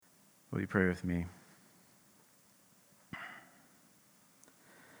Will you pray with me?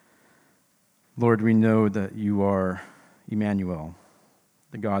 Lord, we know that you are Emmanuel,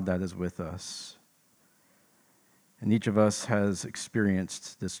 the God that is with us. And each of us has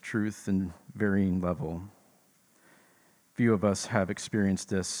experienced this truth in varying level. Few of us have experienced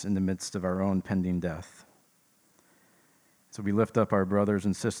this in the midst of our own pending death. So we lift up our brothers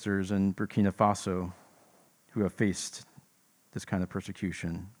and sisters in Burkina Faso who have faced this kind of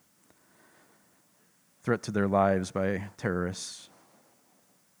persecution, threat to their lives by terrorists.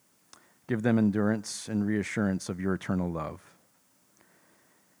 Give them endurance and reassurance of your eternal love.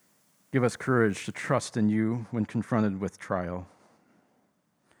 Give us courage to trust in you when confronted with trial.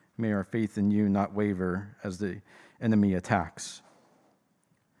 May our faith in you not waver as the enemy attacks.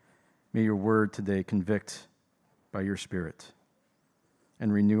 May your word today convict by your Spirit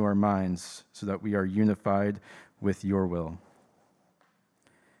and renew our minds so that we are unified with your will.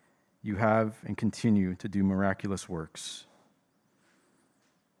 You have and continue to do miraculous works,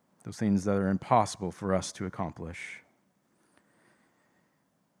 those things that are impossible for us to accomplish.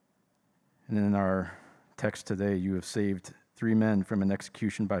 And in our text today, you have saved 3 men from an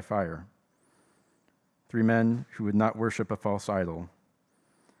execution by fire, 3 men who would not worship a false idol.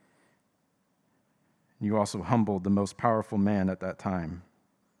 You also humbled the most powerful man at that time.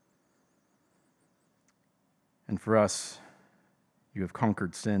 And for us, you have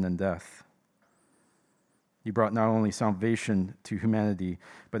conquered sin and death. You brought not only salvation to humanity,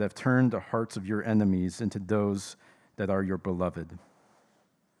 but have turned the hearts of your enemies into those that are your beloved.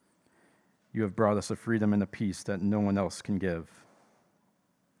 You have brought us a freedom and a peace that no one else can give.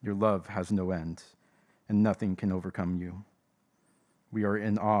 Your love has no end, and nothing can overcome you. We are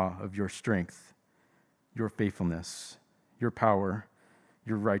in awe of your strength, your faithfulness, your power,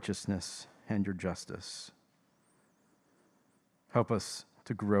 your righteousness, and your justice. Help us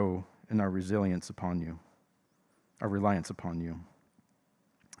to grow in our reliance upon you,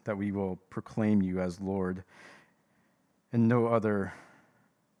 that we will proclaim you as Lord, and that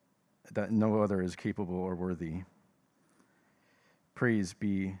no other is capable or worthy. Praise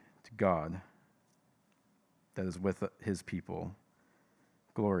be to God that is with his people.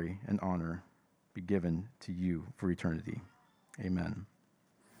 Glory and honor be given to you for eternity. Amen.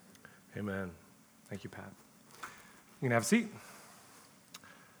 Amen. Thank you, Pat. You can have a seat.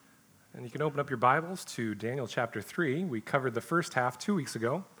 And you can open up your Bibles to Daniel chapter 3. We covered the first half 2 weeks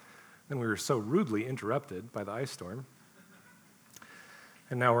ago. Then we were so rudely interrupted by the ice storm.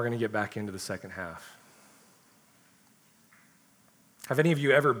 And now we're going to get back into the second half. Have any of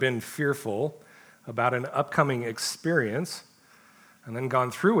you ever been fearful about an upcoming experience and then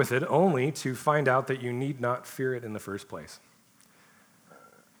gone through with it only to find out that you need not fear it in the first place?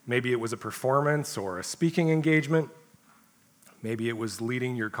 Maybe it was a performance or a speaking engagement. Maybe it was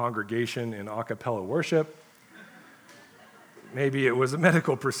leading your congregation in a cappella worship. Maybe it was a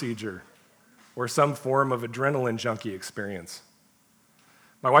medical procedure or some form of adrenaline junkie experience.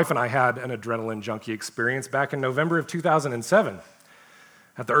 My wife and I had an adrenaline junkie experience back in November of 2007.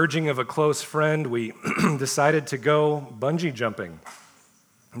 At the urging of a close friend, we decided to go bungee jumping.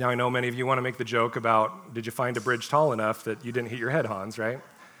 Now, I know many of you want to make the joke about, did you find a bridge tall enough that you didn't hit your head, Hans, right?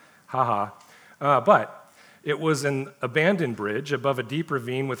 But it was an abandoned bridge above a deep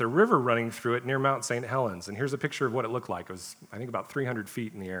ravine with a river running through it near Mount St. Helens. And here's a picture of what it looked like. It was, I think, about 300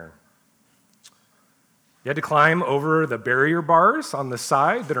 feet in the air. You had to climb over the barrier bars on the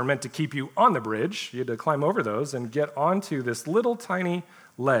side that are meant to keep you on the bridge. You had to climb over those and get onto this little tiny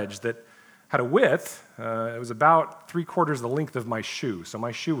ledge that had a width. It was about 3/4 the length of my shoe, so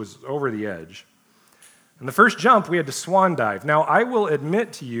my shoe was over the edge. And the first jump, we had to swan dive. Now, I will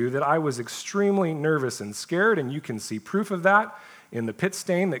admit to you that I was extremely nervous and scared, and you can see proof of that in the pit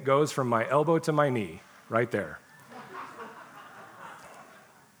stain that goes from my elbow to my knee, right there.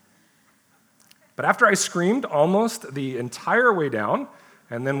 But after I screamed almost the entire way down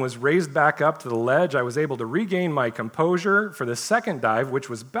and then was raised back up to the ledge, I was able to regain my composure for the second dive, which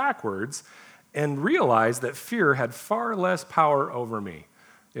was backwards, and realized that fear had far less power over me.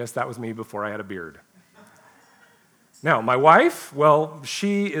 Yes, that was me before I had a beard. Now, my wife, well,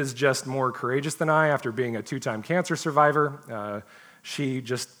 she is just more courageous than I after being a 2-time cancer survivor. She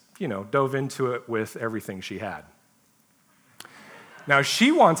just, dove into it with everything she had. Now,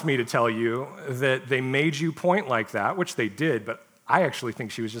 she wants me to tell you that they made you point like that, which they did, but I actually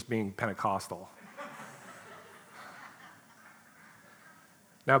think she was just being Pentecostal.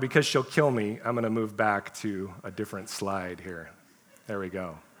 Now, because she'll kill me, I'm going to move back to a different slide here. There we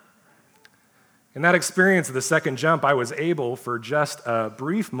go. In that experience of the second jump, I was able, for just a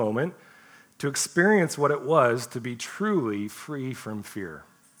brief moment, to experience what it was to be truly free from fear.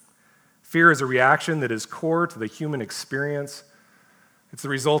 Fear is a reaction that is core to the human experience. It's the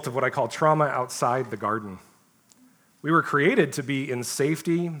result of what I call trauma outside the garden. We were created to be in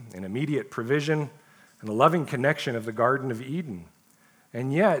safety and immediate provision and the loving connection of the Garden of Eden.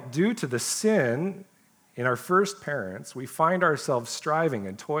 And yet, due to the sin in our first parents, we find ourselves striving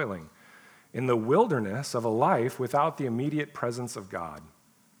and toiling in the wilderness of a life without the immediate presence of God.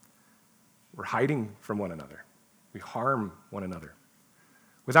 We're hiding from one another. We harm one another.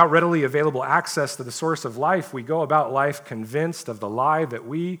 Without readily available access to the source of life, we go about life convinced of the lie that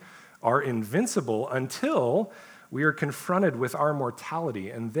we are invincible until we are confronted with our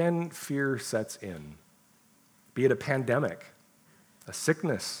mortality, and then fear sets in. Be it a pandemic, a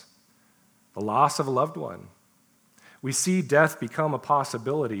sickness, the loss of a loved one. We see death become a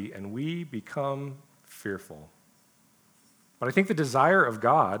possibility, and we become fearful. But I think the desire of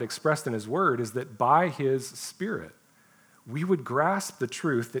God, expressed in His Word, is that by His Spirit, we would grasp the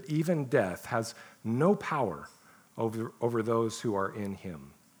truth that even death has no power over those who are in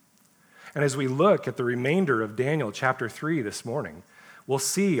Him. And as we look at the remainder of Daniel chapter 3 this morning, we'll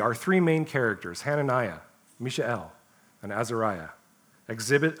see our three main characters, Hananiah, Mishael, and Azariah,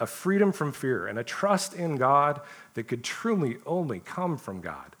 exhibit a freedom from fear and a trust in God that could truly only come from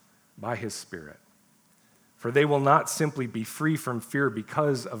God by His Spirit. For they will not simply be free from fear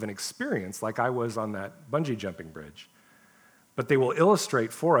because of an experience like I was on that bungee jumping bridge, but they will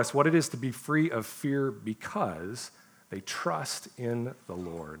illustrate for us what it is to be free of fear because they trust in the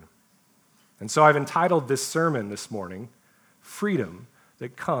Lord. And so I've entitled this sermon this morning, Freedom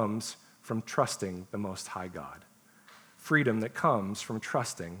That Comes from Trusting the Most High God. Freedom that comes from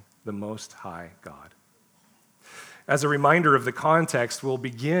trusting the Most High God. As a reminder of the context, we'll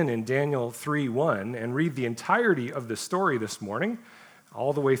begin in Daniel 3:1 and read the entirety of the story this morning,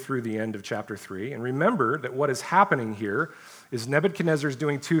 all the way through the end of chapter 3. And remember that what is happening here is Nebuchadnezzar's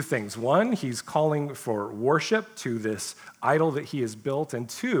doing two things. One, he's calling for worship to this idol that he has built. And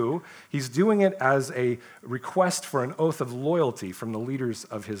two, he's doing it as a request for an oath of loyalty from the leaders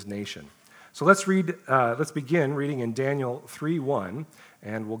of his nation. So let's begin reading in Daniel 3:1,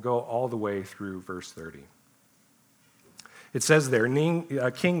 and we'll go all the way through verse 30. It says there,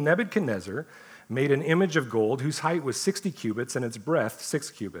 King Nebuchadnezzar made an image of gold whose height was 60 cubits and its breadth 6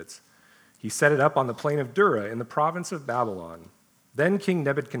 cubits. He set it up on the plain of Dura in the province of Babylon. Then King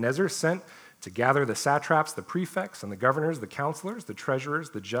Nebuchadnezzar sent to gather the satraps, the prefects, and the governors, the counselors, the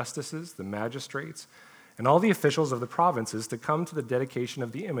treasurers, the justices, the magistrates, and all the officials of the provinces to come to the dedication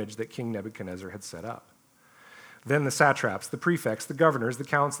of the image that King Nebuchadnezzar had set up. Then the satraps, the prefects, the governors, the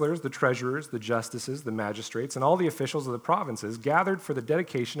counselors, the treasurers, the justices, the magistrates, and all the officials of the provinces gathered for the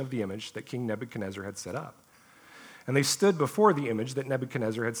dedication of the image that King Nebuchadnezzar had set up. And they stood before the image that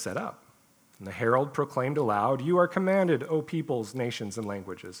Nebuchadnezzar had set up. And the herald proclaimed aloud, "You are commanded, O peoples, nations, and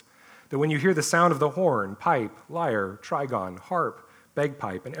languages, that when you hear the sound of the horn, pipe, lyre, trigon, harp,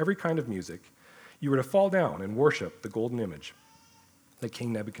 bagpipe, and every kind of music, you are to fall down and worship the golden image that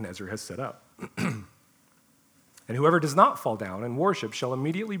King Nebuchadnezzar has set up. And whoever does not fall down and worship shall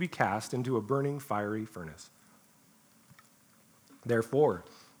immediately be cast into a burning fiery furnace. Therefore,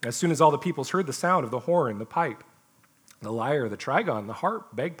 as soon as all the peoples heard the sound of the horn, the pipe, the lyre, the trigon, the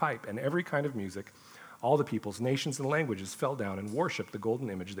harp, bagpipe, and every kind of music, all the peoples, nations, and languages fell down and worshiped the golden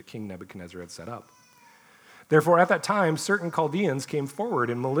image that King Nebuchadnezzar had set up. Therefore, at that time, certain Chaldeans came forward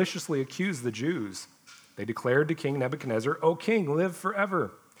and maliciously accused the Jews. They declared to King Nebuchadnezzar, "O king, live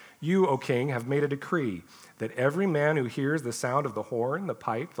forever. You, O king, have made a decree that every man who hears the sound of the horn, the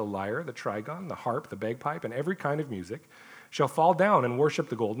pipe, the lyre, the trigon, the harp, the bagpipe, and every kind of music shall fall down and worship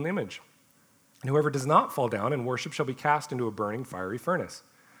the golden image. And whoever does not fall down and worship shall be cast into a burning fiery furnace.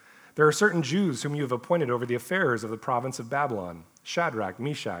 There are certain Jews whom you have appointed over the affairs of the province of Babylon, Shadrach,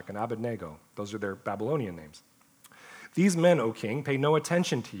 Meshach, and Abednego." Those are their Babylonian names. "These men, O king, pay no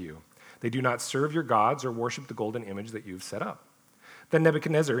attention to you. They do not serve your gods or worship the golden image that you've set up." Then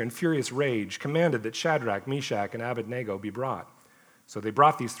Nebuchadnezzar, in furious rage, commanded that Shadrach, Meshach, and Abednego be brought. So they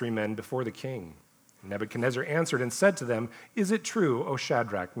brought these three men before the king. Nebuchadnezzar answered and said to them, "Is it true, O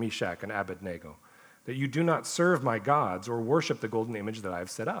Shadrach, Meshach, and Abednego, that you do not serve my gods or worship the golden image that I have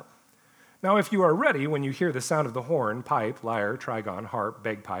set up? Now, if you are ready, when you hear the sound of the horn, pipe, lyre, trigon, harp,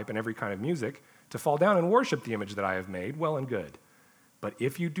 bagpipe, and every kind of music, to fall down and worship the image that I have made, well and good. But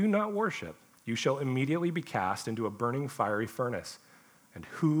if you do not worship, you shall immediately be cast into a burning fiery furnace. And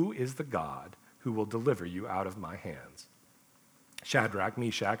who is the God who will deliver you out of my hands?" Shadrach,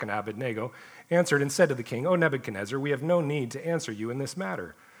 Meshach, and Abednego answered and said to the king, "O Nebuchadnezzar, we have no need to answer you in this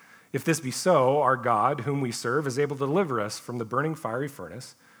matter. If this be so, our God, whom we serve, is able to deliver us from the burning fiery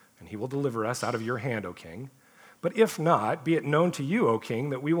furnace, and he will deliver us out of your hand, O king. But if not, be it known to you, O king,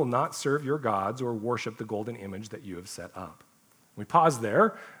 that we will not serve your gods or worship the golden image that you have set up." We paused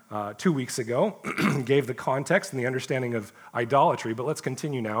there 2 weeks ago, gave the context and the understanding of idolatry, but let's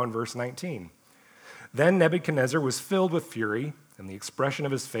continue now in verse 19. "Then Nebuchadnezzar was filled with fury, and the expression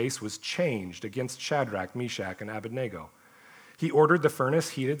of his face was changed against Shadrach, Meshach, and Abednego. He ordered the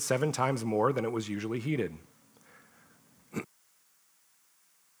furnace heated 7 times more than it was usually heated.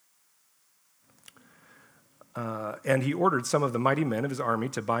 And he ordered some of the mighty men of his army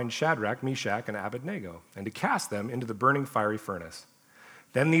to bind Shadrach, Meshach, and Abednego, and to cast them into the burning fiery furnace.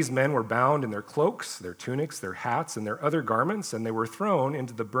 Then these men were bound in their cloaks, their tunics, their hats, and their other garments, and they were thrown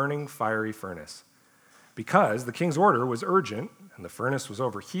into the burning fiery furnace. Because the king's order was urgent, and the furnace was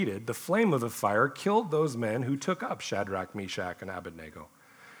overheated, the flame of the fire killed those men who took up Shadrach, Meshach, and Abednego.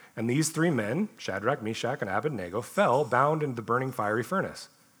 And these 3 men, Shadrach, Meshach, and Abednego, fell bound into the burning fiery furnace.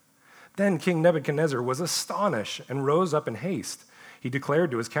 Then King Nebuchadnezzar was astonished and rose up in haste. He declared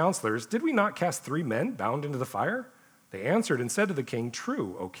to his counselors, 'Did we not cast 3 men bound into the fire?' They answered and said to the king,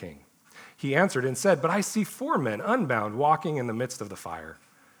 'True, O king.' He answered and said, 'But I see 4 men unbound walking in the midst of the fire,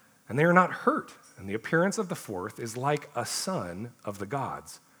 and they are not hurt, and the appearance of the 4th is like a son of the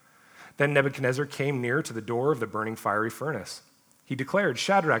gods.' Then Nebuchadnezzar came near to the door of the burning fiery furnace. He declared,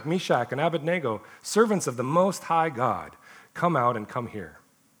 'Shadrach, Meshach, and Abednego, servants of the Most High God, come out and come here.'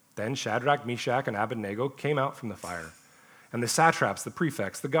 Then Shadrach, Meshach, and Abednego came out from the fire. And the satraps, the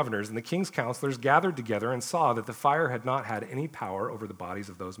prefects, the governors, and the king's counselors gathered together and saw that the fire had not had any power over the bodies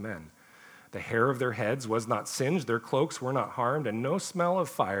of those men. The hair of their heads was not singed, their cloaks were not harmed, and no smell of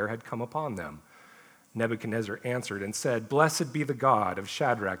fire had come upon them. Nebuchadnezzar answered and said, 'Blessed be the God of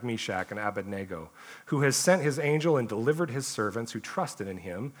Shadrach, Meshach, and Abednego, who has sent his angel and delivered his servants who trusted in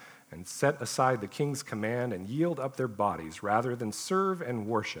him, and set aside the king's command and yield up their bodies rather than serve and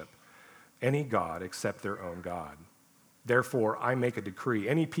worship any god except their own God. Therefore, I make a decree.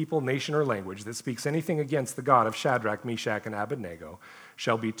 Any people, nation, or language that speaks anything against the God of Shadrach, Meshach, and Abednego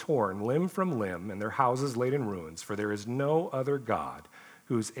shall be torn limb from limb and their houses laid in ruins, for there is no other God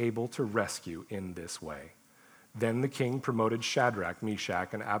who is able to rescue in this way.' Then the king promoted Shadrach,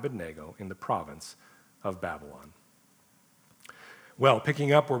 Meshach, and Abednego in the province of Babylon." Well,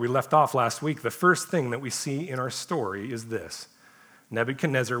 picking up where we left off last week, the first thing that we see in our story is this: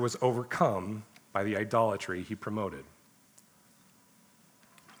 Nebuchadnezzar was overcome by the idolatry he promoted.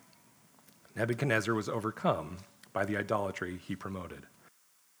 Nebuchadnezzar was overcome by the idolatry he promoted.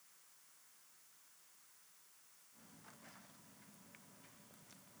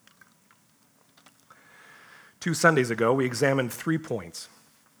 Two Sundays ago, we examined 3 points.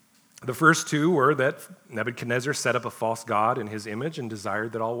 The first 2 were that Nebuchadnezzar set up a false god in his image and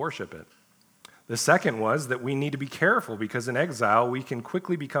desired that all worship it. The second was that we need to be careful because in exile we can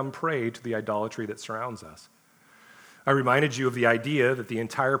quickly become prey to the idolatry that surrounds us. I reminded you of the idea that the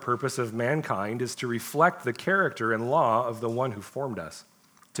entire purpose of mankind is to reflect the character and law of the one who formed us,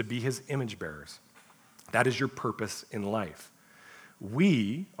 to be his image bearers. That is your purpose in life.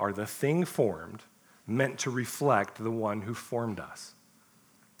 We are the thing formed, meant to reflect the one who formed us.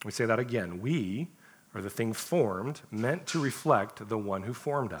 We say that again. We are the thing formed, meant to reflect the one who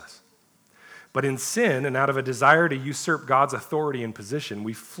formed us. But in sin, and out of a desire to usurp God's authority and position,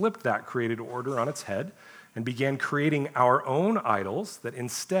 we flipped that created order on its head and began creating our own idols that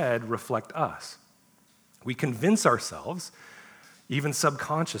instead reflect us. We convince ourselves, even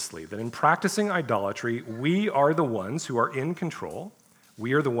subconsciously, that in practicing idolatry, we are the ones who are in control.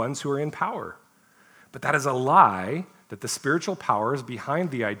 We are the ones who are in power. But that is a lie that the spiritual powers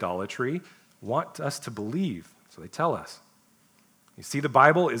behind the idolatry want us to believe. So they tell us. You see, the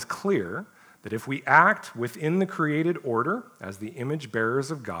Bible is clear that if we act within the created order as the image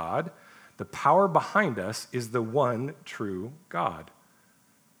bearers of God, the power behind us is the one true God,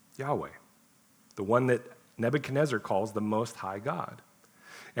 Yahweh, the one that Nebuchadnezzar calls the Most High God.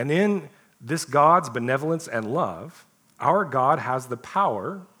 And in this God's benevolence and love, our God has the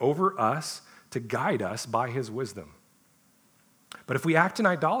power over us to guide us by his wisdom. But if we act in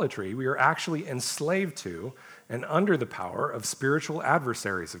idolatry, we are actually enslaved to and under the power of spiritual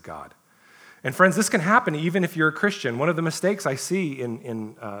adversaries of God. And friends, this can happen even if you're a Christian. One of the mistakes I see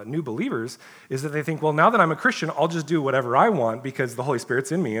in new believers is that they think, well, now that I'm a Christian, I'll just do whatever I want because the Holy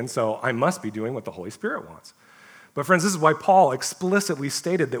Spirit's in me, and so I must be doing what the Holy Spirit wants. But friends, this is why Paul explicitly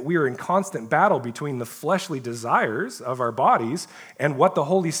stated that we are in constant battle between the fleshly desires of our bodies and what the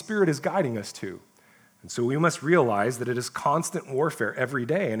Holy Spirit is guiding us to. And so we must realize that it is constant warfare every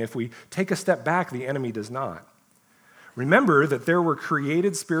day, and if we take a step back, the enemy does not. Remember that there were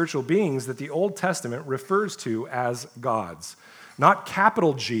created spiritual beings that the Old Testament refers to as gods. Not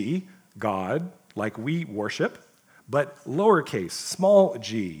capital G, God, like we worship, but lowercase, small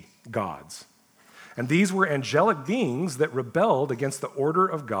g, gods. And these were angelic beings that rebelled against the order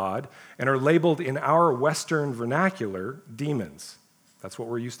of God and are labeled in our Western vernacular demons. That's what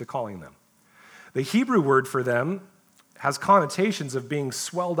we're used to calling them. The Hebrew word for them has connotations of being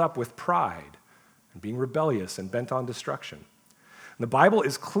swelled up with pride and being rebellious and bent on destruction. And the Bible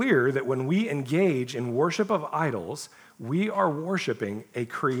is clear that when we engage in worship of idols, we are worshiping a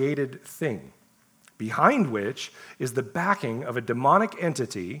created thing, behind which is the backing of a demonic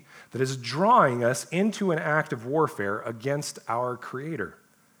entity that is drawing us into an act of warfare against our Creator.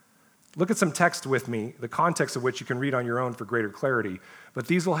 Look at some text with me, the context of which you can read on your own for greater clarity, but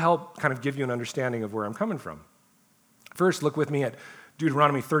these will help kind of give you an understanding of where I'm coming from. First, look with me at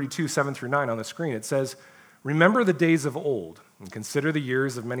Deuteronomy 32, 7 through 9 on the screen. It says, "Remember the days of old and consider the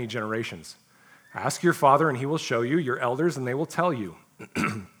years of many generations. Ask your father and he will show you, your elders and they will tell you.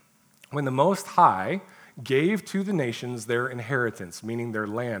 When the Most High gave to the nations their inheritance," meaning their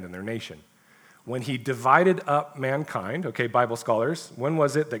land and their nation, "when he divided up mankind," okay, Bible scholars, when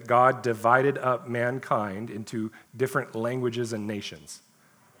was it that God divided up mankind into different languages and nations?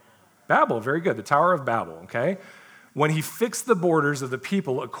 Babel, very good, the Tower of Babel, okay? "When he fixed the borders of the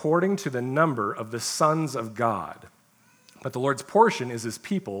people according to the number of the sons of God. But the Lord's portion is his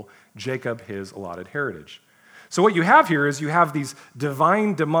people, Jacob his allotted heritage." So what you have here is you have these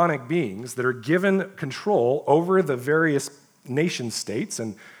divine demonic beings that are given control over the various nation states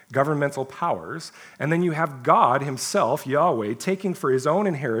and governmental powers, and then you have God himself, Yahweh, taking for his own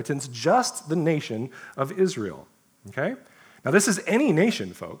inheritance just the nation of Israel, okay? Now this is any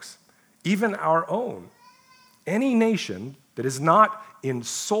nation, folks, even our own. Any nation that is not in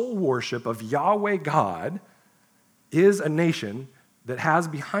sole worship of Yahweh God is a nation that has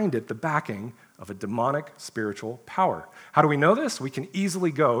behind it the backing of a demonic spiritual power. How do we know this? We can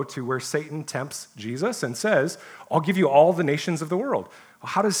easily go to where Satan tempts Jesus and says, "I'll give you all the nations of the world." Well,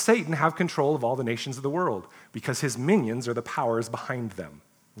 how does Satan have control of all the nations of the world? Because his minions are the powers behind them,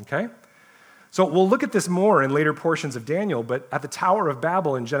 okay? So we'll look at this more in later portions of Daniel, but at the Tower of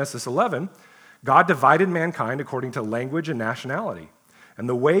Babel in Genesis 11, God divided mankind according to language and nationality. And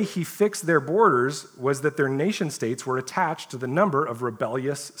the way he fixed their borders was that their nation states were attached to the number of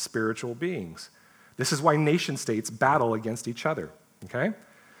rebellious spiritual beings. This is why nation states battle against each other, okay?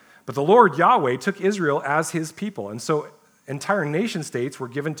 But the Lord Yahweh took Israel as his people, and so entire nation states were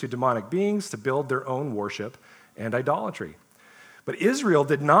given to demonic beings to build their own worship and idolatry. But Israel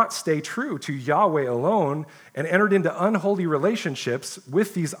did not stay true to Yahweh alone and entered into unholy relationships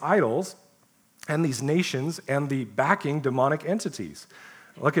with these idols and these nations and the backing demonic entities.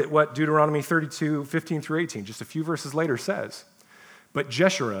 Look at what Deuteronomy 32, 15 through 18, just a few verses later says. "But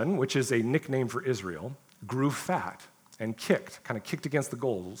Jeshurun," which is a nickname for Israel, "grew fat and kind of kicked against the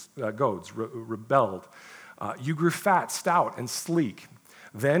goads, rebelled. You grew fat, stout, and sleek.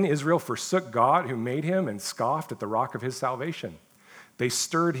 Then Israel forsook God who made him and scoffed at the rock of his salvation. They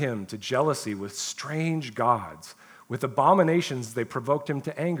stirred him to jealousy with strange gods. With abominations they provoked him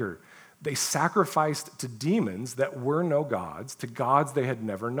to anger. They sacrificed to demons that were no gods, to gods they had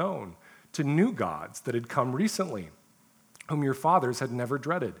never known, to new gods that had come recently, whom your fathers had never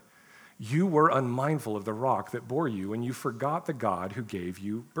dreaded. You were unmindful of the rock that bore you, and you forgot the God who gave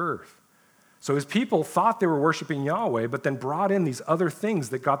you birth." So his people thought they were worshiping Yahweh, but then brought in these other things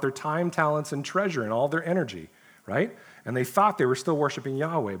that got their time, talents, and treasure and all their energy, right? And they thought they were still worshiping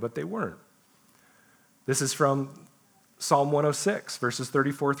Yahweh, but they weren't. This is from Psalm 106, verses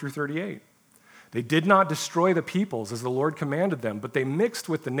 34 through 38. "They did not destroy the peoples as the Lord commanded them, but they mixed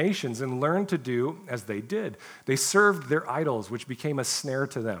with the nations and learned to do as they did. They served their idols, which became a snare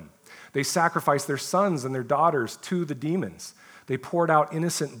to them. They sacrificed their sons and their daughters to the demons. They poured out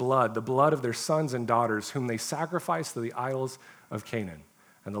innocent blood, the blood of their sons and daughters, whom they sacrificed to the idols of Canaan.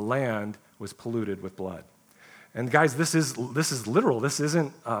 And the land was polluted with blood." And guys, this is literal. This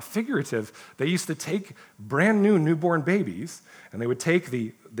isn't figurative. They used to take brand new newborn babies, and they would take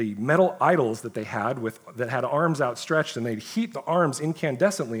the metal idols that they had that had arms outstretched, and they'd heat the arms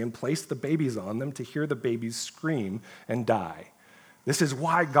incandescently and place the babies on them to hear the babies scream and die. This is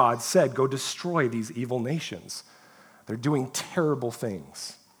why God said, "Go destroy these evil nations. They're doing terrible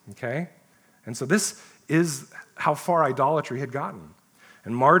things." Okay? And so this is how far idolatry had gotten.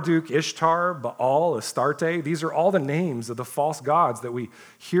 And Marduk, Ishtar, Baal, Astarte, these are all the names of the false gods that we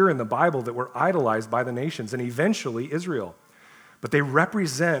hear in the Bible that were idolized by the nations and eventually Israel. But they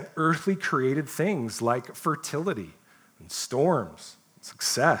represent earthly created things like fertility and storms,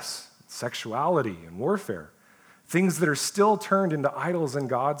 success, sexuality, and warfare, things that are still turned into idols and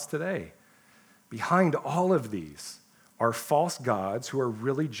gods today. Behind all of these are false gods who are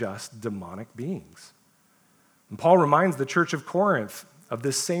really just demonic beings. And Paul reminds the church of Corinth of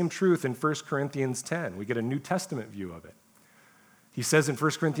this same truth in 1 Corinthians 10. We get a New Testament view of it. He says in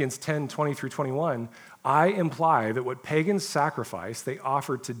 1 Corinthians 10, 20 through 21, I imply that what pagans sacrifice, they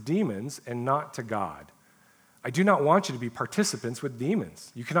offer to demons and not to God. I do not want you to be participants with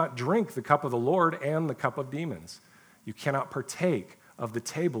demons. You cannot drink the cup of the Lord and the cup of demons. You cannot partake of the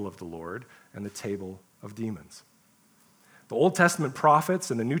table of the Lord and the table of demons. The Old Testament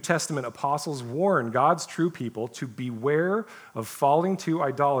prophets and the New Testament apostles warn God's true people to beware of falling to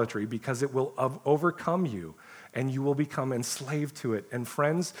idolatry because it will overcome you and you will become enslaved to it. And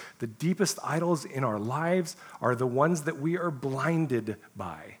friends, the deepest idols in our lives are the ones that we are blinded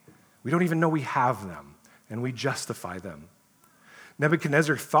by. We don't even know we have them, and we justify them.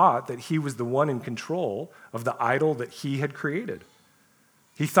 Nebuchadnezzar thought that he was the one in control of the idol that he had created.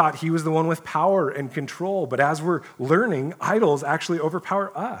 He thought he was the one with power and control, but as we're learning, idols actually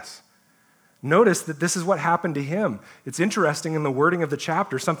overpower us. Notice that this is what happened to him. It's interesting in the wording of the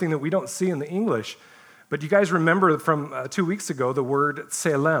chapter, something that we don't see in the English. But you guys remember from 2 weeks ago the word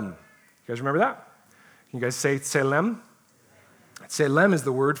Tselem. You guys remember that? Can you guys say Tselem? Tselem is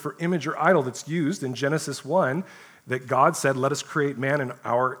the word for image or idol that's used in Genesis 1 that God said, let us create man in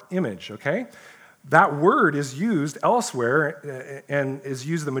our image, okay? That word is used elsewhere and is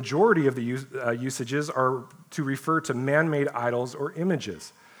used, the majority of the usages are to refer to man-made idols or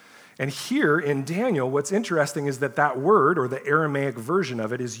images. And here in Daniel, what's interesting is that word, or the Aramaic version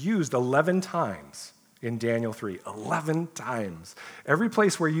of it, is used 11 times in Daniel 3. 11 times. Every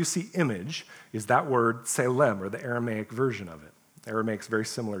place where you see image is that word Tselem, or the Aramaic version of it. Aramaic's very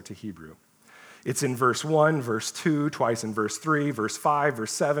similar to Hebrew. It's in verse 1, verse 2, twice in verse 3, verse 5,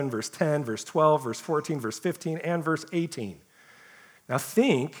 verse 7, verse 10, verse 12, verse 14, verse 15, and verse 18. Now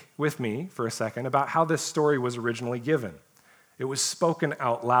think with me for a second about how this story was originally given. It was spoken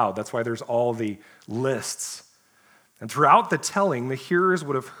out loud. That's why there's all the lists. And throughout the telling, the hearers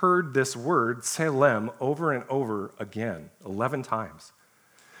would have heard this word, Tselem, over and over again, 11 times.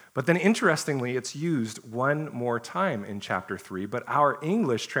 But then interestingly, it's used one more time in chapter 3, but our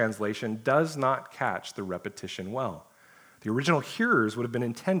English translation does not catch the repetition well. The original hearers would have been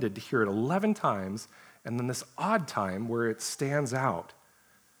intended to hear it 11 times, and then this odd time where it stands out.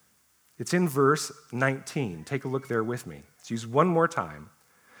 It's in verse 19. Take a look there with me. It's used one more time.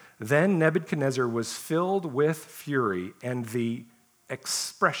 Then Nebuchadnezzar was filled with fury, and the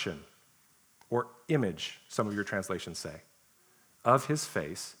expression, or image, some of your translations say, of his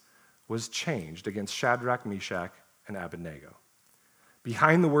face was changed against Shadrach, Meshach, and Abednego.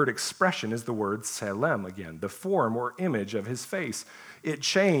 Behind the word expression is the word Tselem again, the form or image of his face. It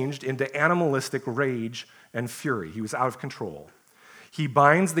changed into animalistic rage and fury. He was out of control. He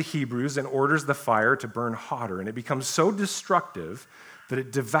binds the Hebrews and orders the fire to burn hotter, and it becomes so destructive that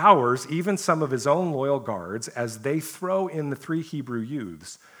it devours even some of his own loyal guards as they throw in the 3 Hebrew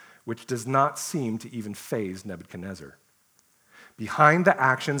youths, which does not seem to even faze Nebuchadnezzar. Behind the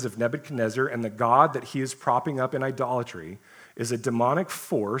actions of Nebuchadnezzar and the God that he is propping up in idolatry is a demonic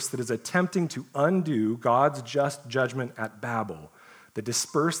force that is attempting to undo God's just judgment at Babel that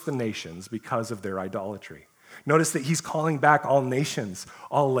dispersed the nations because of their idolatry. Notice that he's calling back all nations,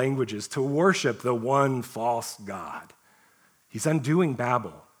 all languages, to worship the one false God. He's undoing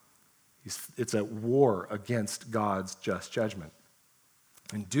Babel. It's a war against God's just judgment.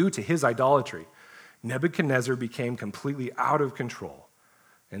 And due to his idolatry, Nebuchadnezzar became completely out of control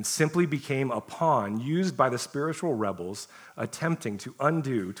and simply became a pawn used by the spiritual rebels attempting to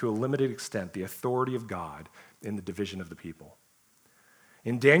undo, to a limited extent, the authority of God in the division of the people.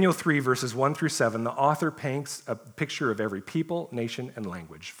 In Daniel 3, verses 1 through 7, the author paints a picture of every people, nation, and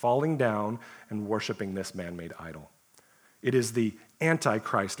language falling down and worshiping this man-made idol. It is the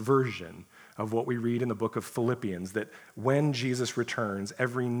Antichrist version of what we read in the book of Philippians, that when Jesus returns,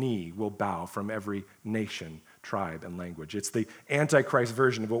 every knee will bow from every nation, tribe, and language. It's the Antichrist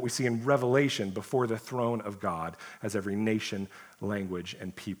version of what we see in Revelation before the throne of God, as every nation, language,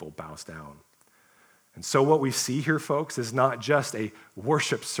 and people bows down. And so what we see here, folks, is not just a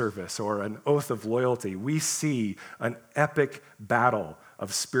worship service or an oath of loyalty. We see an epic battle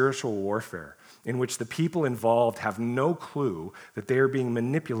of spiritual warfare in which the people involved have no clue that they are being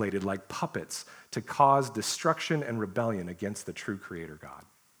manipulated like puppets to cause destruction and rebellion against the true Creator God.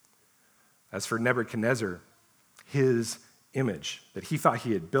 As for Nebuchadnezzar, his image that he thought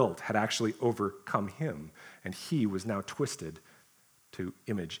he had built had actually overcome him, and he was now twisted to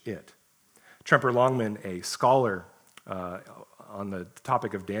image it. Tremper Longman, a scholar on the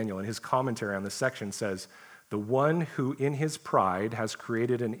topic of Daniel, in his commentary on this section says, "The one who in his pride has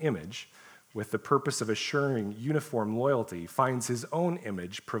created an image with the purpose of assuring uniform loyalty finds his own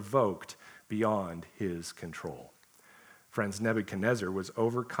image provoked beyond his control. Friends, Nebuchadnezzar was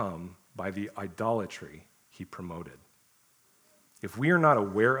overcome by the idolatry he promoted. If we are not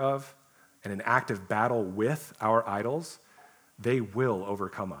aware of and in active battle with our idols, they will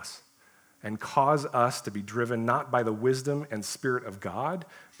overcome us and cause us to be driven not by the wisdom and spirit of God,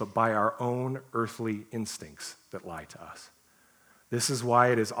 but by our own earthly instincts that lie to us. This is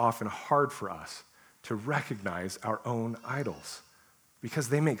why it is often hard for us to recognize our own idols, because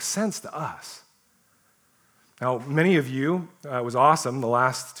they make sense to us. Now, many of you, it was awesome, the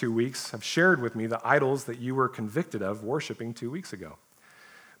last 2 weeks, have shared with me the idols that you were convicted of worshiping 2 weeks ago.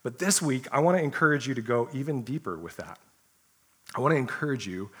 But this week, I want to encourage you to go even deeper with that. I want to encourage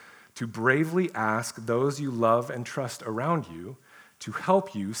you to bravely ask those you love and trust around you to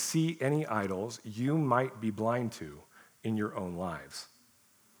help you see any idols you might be blind to in your own lives.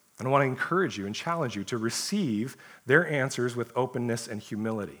 And I want to encourage you and challenge you to receive their answers with openness and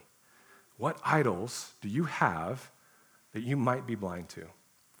humility. What idols do you have that you might be blind to?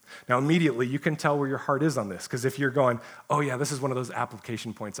 Now, immediately, you can tell where your heart is on this, because if you're going, oh yeah, this is one of those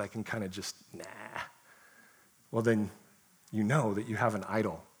application points I can kind of just, well then you know that you have an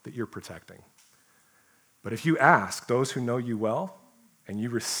idol that you're protecting. But if you ask those who know you well, and you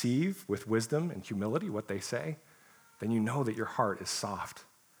receive with wisdom and humility what they say, then you know that your heart is soft.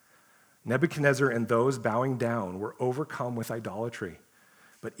 Nebuchadnezzar and those bowing down were overcome with idolatry.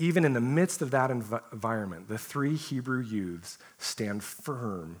 But even in the midst of that environment, the 3 Hebrew youths stand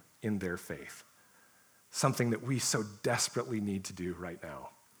firm in their faith, something that we so desperately need to do right now.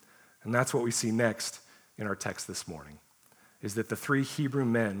 And that's what we see next in our text this morning, is that the 3 Hebrew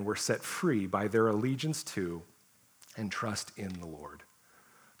men were set free by their allegiance to and trust in the Lord.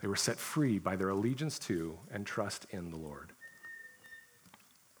 They were set free by their allegiance to and trust in the Lord.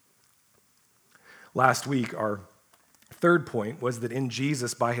 Last week, our third point was that in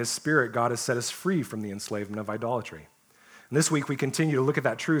Jesus, by his Spirit, God has set us free from the enslavement of idolatry. And this week, we continue to look at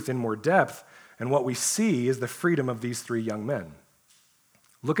that truth in more depth, and what we see is the freedom of these 3 young men.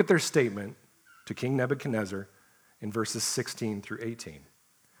 Look at their statement to King Nebuchadnezzar in verses 16 through 18.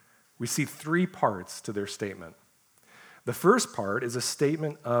 We see 3 parts to their statement. The first part is a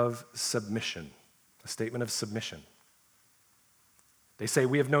statement of submission, a statement of submission. They say,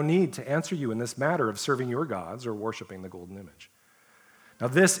 we have no need to answer you in this matter of serving your gods or worshiping the golden image. Now,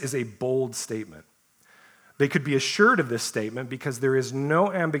 this is a bold statement. They could be assured of this statement because there is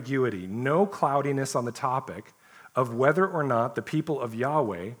no ambiguity, no cloudiness on the topic of whether or not the people of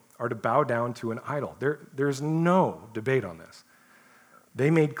Yahweh are to bow down to an idol. There's no debate on this. They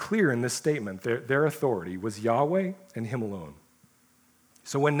made clear in this statement their authority was Yahweh and him alone.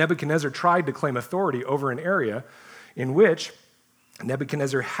 So when Nebuchadnezzar tried to claim authority over an area in which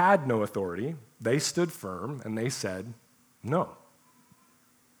Nebuchadnezzar had no authority, they stood firm and they said, no.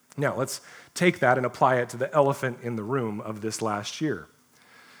 Now, let's take that and apply it to the elephant in the room of this last year.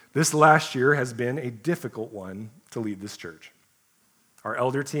 This last year has been a difficult one to lead this church. Our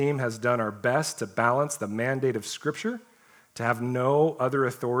elder team has done our best to balance the mandate of Scripture, to have no other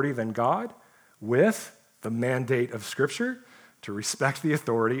authority than God, with the mandate of Scripture to respect the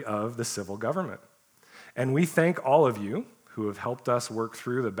authority of the civil government. And we thank all of you who have helped us work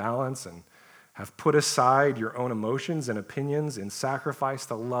through the balance and have put aside your own emotions and opinions in sacrifice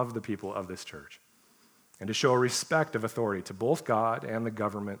to love the people of this church and to show a respect of authority to both God and the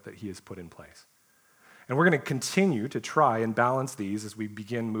government that he has put in place. And we're going to continue to try and balance these as we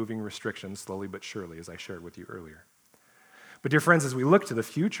begin moving restrictions slowly but surely, as I shared with you earlier. But dear friends, as we look to the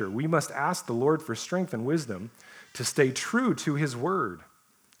future, we must ask the Lord for strength and wisdom to stay true to his word,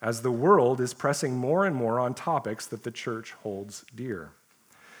 as the world is pressing more and more on topics that the church holds dear.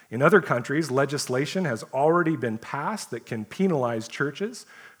 In other countries, legislation has already been passed that can penalize churches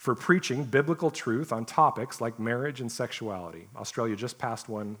for preaching biblical truth on topics like marriage and sexuality. Australia just passed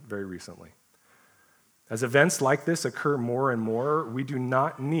one very recently. As events like this occur more and more, we do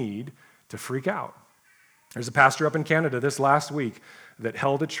not need to freak out. There's a pastor up in Canada this last week that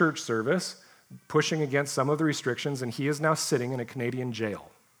held a church service pushing against some of the restrictions, and he is now sitting in a Canadian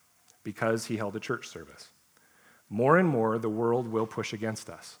jail because he held a church service. More and more, the world will push against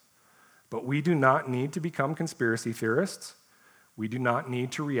us. But we do not need to become conspiracy theorists. We do not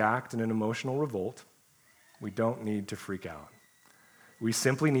need to react in an emotional revolt. We don't need to freak out. We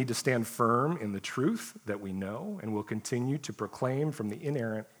simply need to stand firm in the truth that we know and will continue to proclaim from the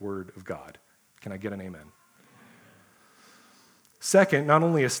inerrant word of God. Can I get an amen? Second, not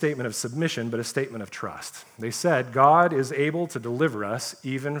only a statement of submission, but a statement of trust. They said, God is able to deliver us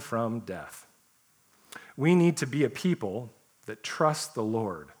even from death. We need to be a people that trust the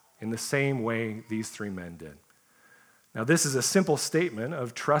Lord in the same way these 3 men did. Now, this is a simple statement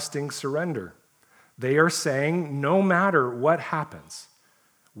of trusting surrender. They are saying, no matter what happens,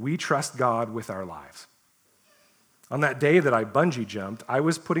 we trust God with our lives. On that day that I bungee jumped, I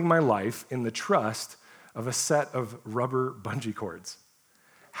was putting my life in the trust of a set of rubber bungee cords.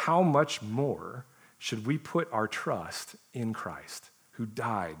 How much more should we put our trust in Christ, who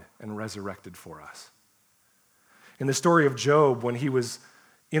died and resurrected for us? In the story of Job, when he was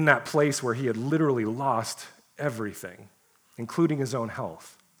in that place where he had literally lost everything, including his own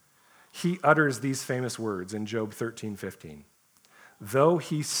health, he utters these famous words in Job 13:15. Though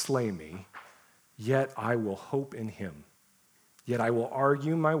he slay me, yet I will hope in him. Yet I will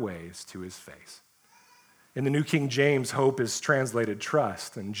argue my ways to his face. In the New King James, hope is translated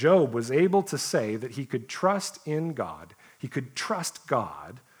trust. And Job was able to say that he could trust in God. He could trust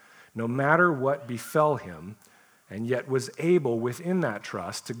God no matter what befell him, and yet was able within that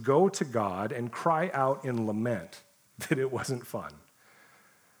trust to go to God and cry out in lament that it wasn't fun.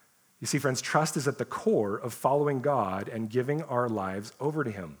 You see, friends, trust is at the core of following God and giving our lives over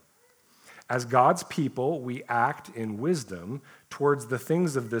to him. As God's people, we act in wisdom towards the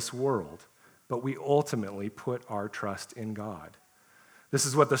things of this world, but we ultimately put our trust in God. This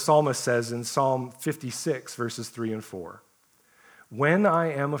is what the psalmist says in Psalm 56, verses 3 and 4. When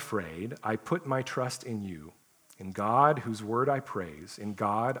I am afraid, I put my trust in you. In God, whose word I praise, in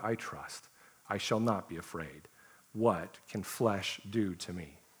God I trust. I shall not be afraid. What can flesh do to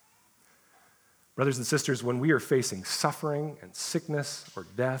me? Brothers and sisters, when we are facing suffering and sickness or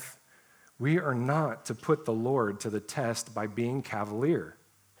death, we are not to put the Lord to the test by being cavalier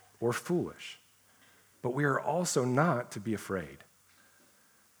or foolish, but we are also not to be afraid.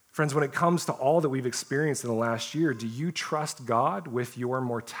 Friends, when it comes to all that we've experienced in the last year, do you trust God with your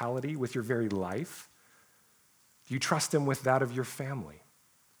mortality, with your very life? Do you trust him with that of your family?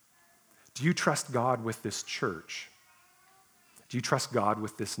 Do you trust God with this church? Do you trust God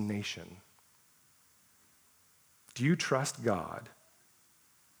with this nation? Do you trust God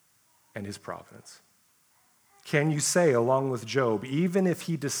and his providence? Can you say, along with Job, even if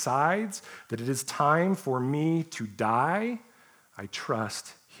he decides that it is time for me to die, I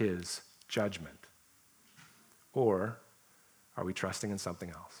trust his judgment? Or are we trusting in something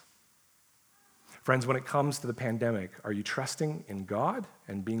else? Friends, when it comes to the pandemic, are you trusting in God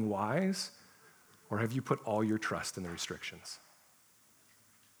and being wise, or have you put all your trust in the restrictions?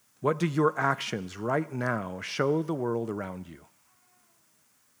 What do your actions right now show the world around you?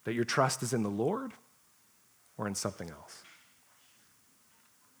 That your trust is in the Lord or in something else?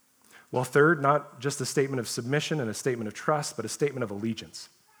 Well, third, not just a statement of submission and a statement of trust, but a statement of allegiance.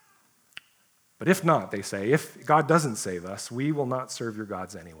 But if not, they say, if God doesn't save us, we will not serve your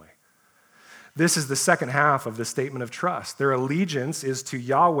gods anyway. This is the second half of the statement of trust. Their allegiance is to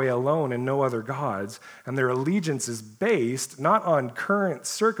Yahweh alone and no other gods, and their allegiance is based not on current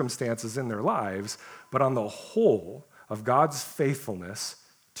circumstances in their lives, but on the whole of God's faithfulness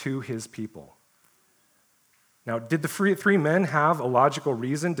to his people. Now, did the three men have a logical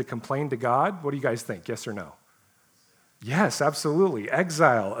reason to complain to God? What do you guys think? Yes or no? Yes, absolutely.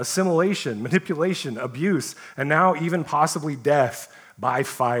 Exile, assimilation, manipulation, abuse, and now even possibly death by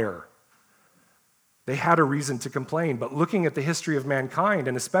fire. They had a reason to complain, but looking at the history of mankind,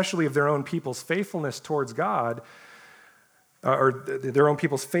 and especially of their own people's faithfulness towards God, or their own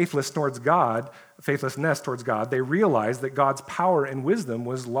people's faithlessness towards God, they realized that God's power and wisdom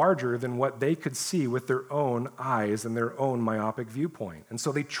was larger than what they could see with their own eyes and their own myopic viewpoint. And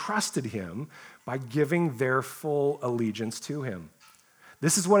so they trusted him by giving their full allegiance to him.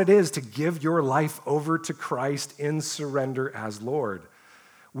 This is what it is to give your life over to Christ in surrender as Lord.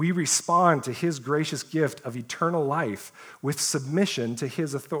 We respond to his gracious gift of eternal life with submission to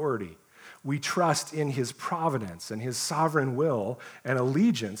his authority. We trust in his providence and his sovereign will and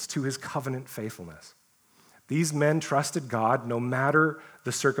allegiance to his covenant faithfulness. These men trusted God no matter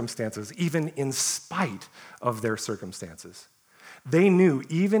the circumstances, even in spite of their circumstances. They knew,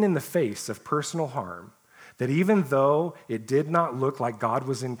 even in the face of personal harm, that even though it did not look like God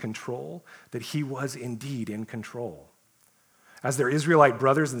was in control, that he was indeed in control. As their Israelite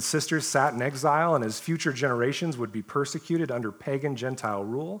brothers and sisters sat in exile and as future generations would be persecuted under pagan Gentile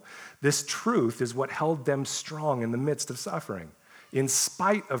rule, this truth is what held them strong in the midst of suffering. In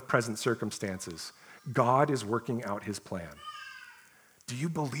spite of present circumstances, God is working out his plan. Do you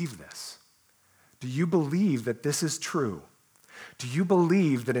believe this? Do you believe that this is true? Do you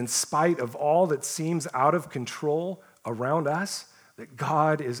believe that in spite of all that seems out of control around us, that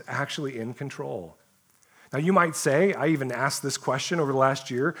God is actually in control? Now, you might say, I even asked this question over the last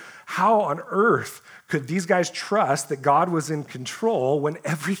year, how on earth could these guys trust that God was in control when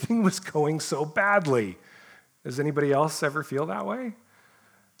everything was going so badly? Does anybody else ever feel that way?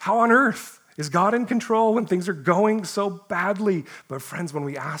 How on earth is God in control when things are going so badly? But friends, when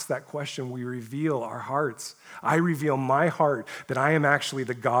we ask that question, we reveal our hearts. I reveal my heart that I am actually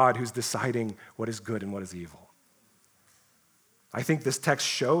the God who's deciding what is good and what is evil. I think this text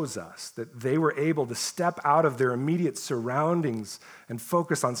shows us that they were able to step out of their immediate surroundings and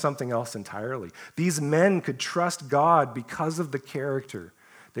focus on something else entirely. These men could trust God because of the character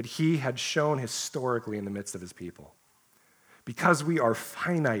that he had shown historically in the midst of his people. Because we are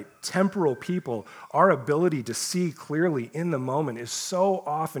finite, temporal people, our ability to see clearly in the moment is so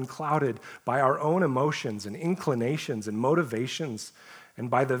often clouded by our own emotions and inclinations and motivations, and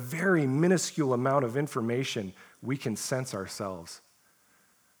by the very minuscule amount of information we can sense ourselves.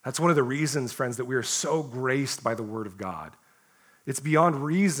 That's one of the reasons, friends, that we are so graced by the Word of God. It's beyond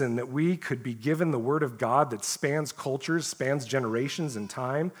reason that we could be given the Word of God that spans cultures, spans generations and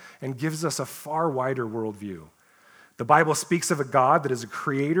time, and gives us a far wider worldview. The Bible speaks of a God that is a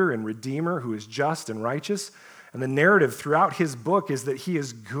creator and redeemer who is just and righteous, and the narrative throughout his book is that he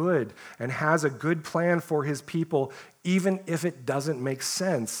is good and has a good plan for his people, even if it doesn't make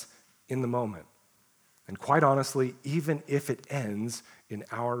sense in the moment. And quite honestly, even if it ends in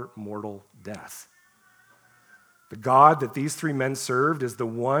our mortal death. The God that these three men served is the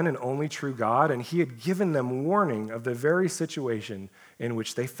one and only true God, and he had given them warning of the very situation in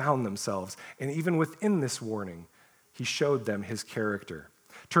which they found themselves. And even within this warning, he showed them his character.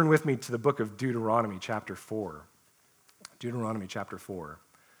 Turn with me to the book of Deuteronomy chapter 4. Deuteronomy chapter 4.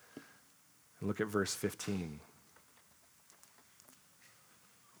 And look at verse 15.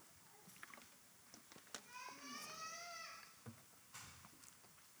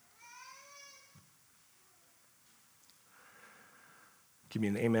 Give me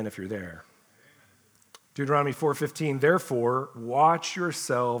an amen if you're there. Deuteronomy 4:15, therefore, watch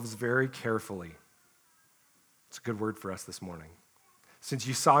yourselves very carefully. It's a good word for us this morning. Since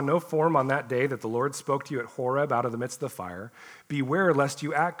you saw no form on that day that the Lord spoke to you at Horeb out of the midst of the fire, beware lest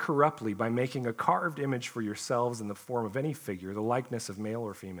you act corruptly by making a carved image for yourselves in the form of any figure, the likeness of male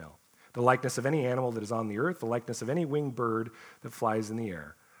or female, the likeness of any animal that is on the earth, the likeness of any winged bird that flies in the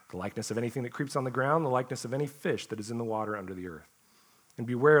air, the likeness of anything that creeps on the ground, the likeness of any fish that is in the water under the earth. And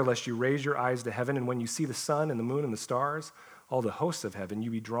beware lest you raise your eyes to heaven, and when you see the sun and the moon and the stars, all the hosts of heaven,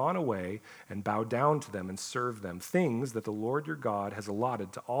 you be drawn away and bow down to them and serve them, things that the Lord your God has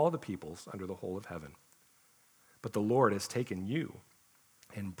allotted to all the peoples under the whole of heaven. But the Lord has taken you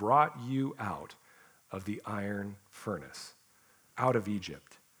and brought you out of the iron furnace, out of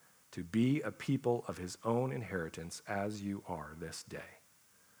Egypt, to be a people of his own inheritance, as you are this day.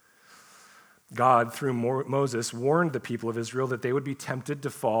 God, through Moses, warned the people of Israel that they would be tempted to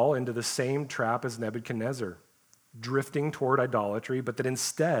fall into the same trap as Nebuchadnezzar, drifting toward idolatry, but that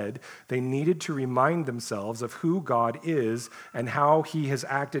instead they needed to remind themselves of who God is and how he has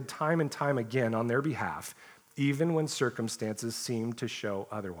acted time and time again on their behalf, even when circumstances seem to show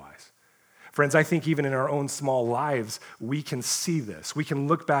otherwise. Friends, I think even in our own small lives, we can see this. We can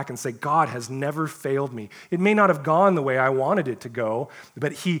look back and say, God has never failed me. It may not have gone the way I wanted it to go,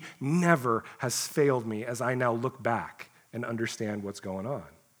 but he never has failed me as I now look back and understand what's going on.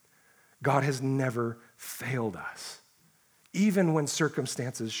 God has never failed us, even when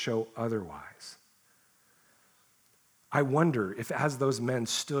circumstances show otherwise. I wonder if as those men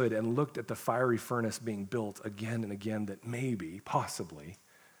stood and looked at the fiery furnace being built again and again, that maybe, possibly,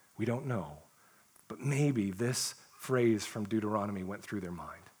 we don't know, but maybe this phrase from Deuteronomy went through their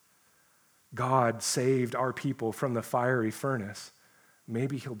mind. God saved our people from the fiery furnace.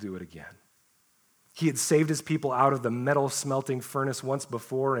 Maybe he'll do it again. He had saved his people out of the metal smelting furnace once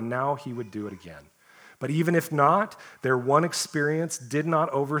before, and now he would do it again. But even if not, their one experience did not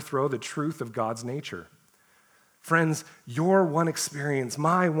overthrow the truth of God's nature. Friends, your one experience,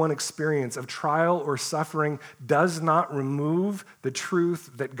 my one experience of trial or suffering does not remove the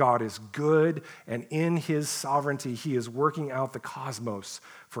truth that God is good, and in his sovereignty, he is working out the cosmos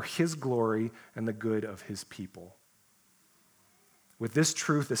for his glory and the good of his people. With this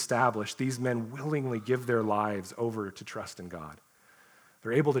truth established, these men willingly give their lives over to trust in God.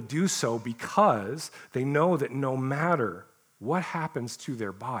 They're able to do so because they know that no matter what happens to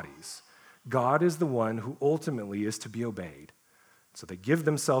their bodies, God is the one who ultimately is to be obeyed. So they give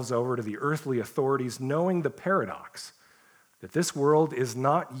themselves over to the earthly authorities, knowing the paradox that this world is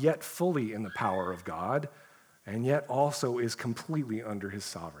not yet fully in the power of God, and yet also is completely under his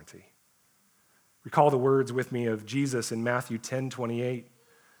sovereignty. Recall the words with me of Jesus in Matthew 10:28.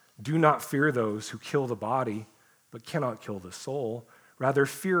 Do not fear those who kill the body, but cannot kill the soul. Rather,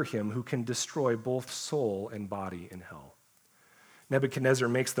 fear him who can destroy both soul and body in hell. Nebuchadnezzar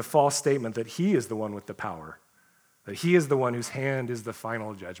makes the false statement that he is the one with the power, that he is the one whose hand is the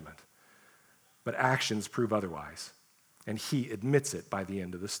final judgment. But actions prove otherwise, and he admits it by the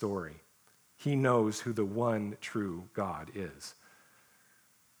end of the story. He knows who the one true God is.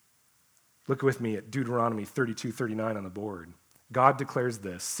 Look with me at Deuteronomy 32:39 on the board. God declares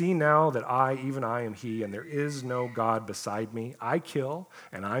this, "See now that I, even I, am he, and there is no God beside me. I kill,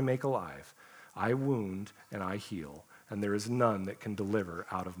 and I make alive. I wound, and I heal, and there is none that can deliver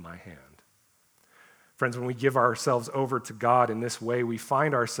out of my hand." Friends, when we give ourselves over to God in this way, we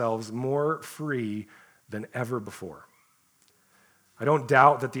find ourselves more free than ever before. I don't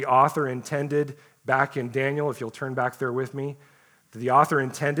doubt that the author intended back in Daniel, if you'll turn back there with me, that the author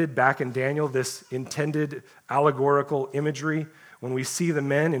intended back in Daniel this intended allegorical imagery when we see the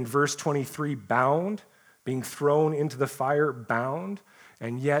men in verse 23 bound, being thrown into the fire bound,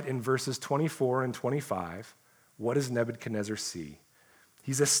 and yet in verses 24 and 25, what does Nebuchadnezzar see?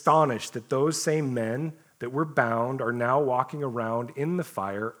 He's astonished that those same men that were bound are now walking around in the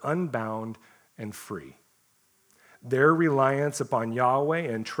fire, unbound and free. Their reliance upon Yahweh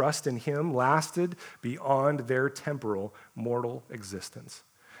and trust in him lasted beyond their temporal, mortal existence.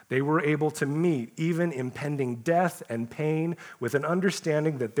 They were able to meet even impending death and pain with an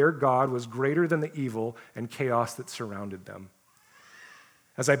understanding that their God was greater than the evil and chaos that surrounded them.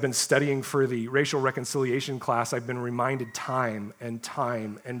 As I've been studying for the racial reconciliation class, I've been reminded time and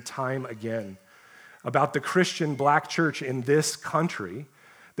time and time again about the Christian black church in this country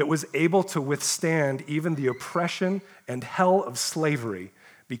that was able to withstand even the oppression and hell of slavery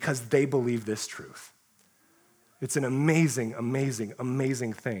because they believe this truth. It's an amazing, amazing,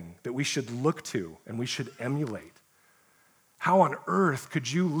 amazing thing that we should look to and we should emulate. How on earth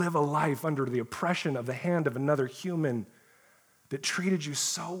could you live a life under the oppression of the hand of another human that treated you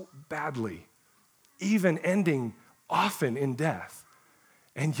so badly, even ending often in death,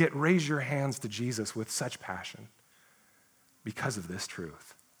 and yet raise your hands to Jesus with such passion because of this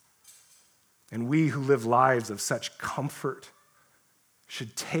truth? And we who live lives of such comfort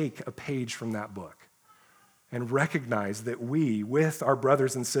should take a page from that book and recognize that we, with our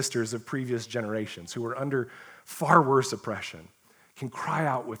brothers and sisters of previous generations who were under far worse oppression, can cry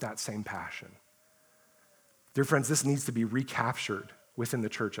out with that same passion. Dear friends, this needs to be recaptured within the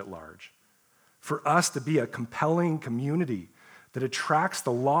church at large. For us to be a compelling community that attracts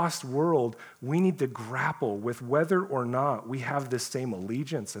the lost world, we need to grapple with whether or not we have this same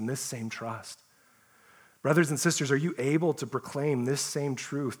allegiance and this same trust. Brothers and sisters, are you able to proclaim this same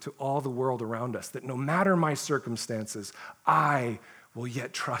truth to all the world around us, that no matter my circumstances, I will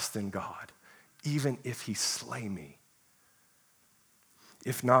yet trust in God, even if he slay me?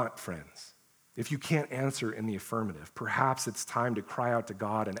 If not, friends, if you can't answer in the affirmative, perhaps it's time to cry out to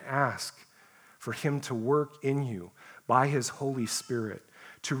God and ask for him to work in you by his Holy Spirit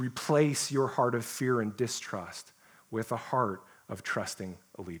to replace your heart of fear and distrust with a heart of trusting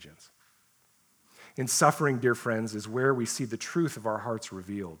allegiance. In suffering, dear friends, is where we see the truth of our hearts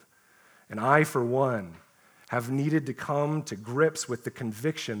revealed. And I, for one, have needed to come to grips with the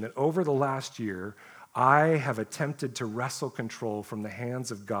conviction that over the last year, I have attempted to wrestle control from the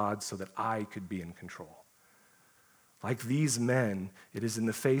hands of God so that I could be in control. Like these men, it is in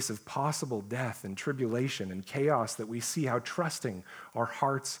the face of possible death and tribulation and chaos that we see how trusting our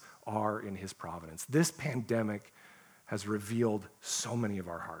hearts are in his providence. This pandemic has revealed so many of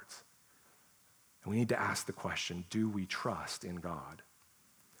our hearts. And we need to ask the question, do we trust in God?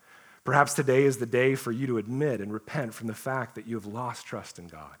 Perhaps today is the day for you to admit and repent from the fact that you have lost trust in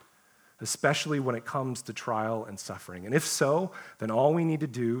God, especially when it comes to trial and suffering. And if so, then all we need to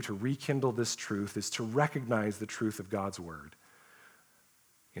do to rekindle this truth is to recognize the truth of God's word.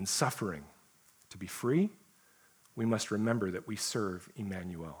 In suffering, to be free, we must remember that we serve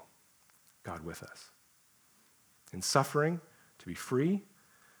Emmanuel, God with us. In suffering, to be free,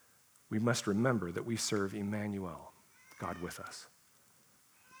 we must remember that we serve Emmanuel, God with us.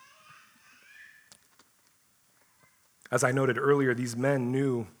 As I noted earlier, these men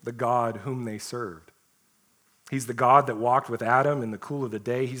knew the God whom they served. He's the God that walked with Adam in the cool of the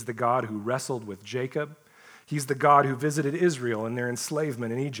day. He's the God who wrestled with Jacob. He's the God who visited Israel in their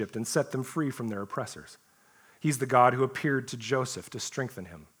enslavement in Egypt and set them free from their oppressors. He's the God who appeared to Joseph to strengthen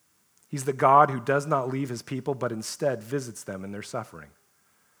him. He's the God who does not leave his people, but instead visits them in their suffering.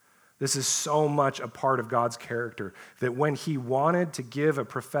 This is so much a part of God's character that when he wanted to give a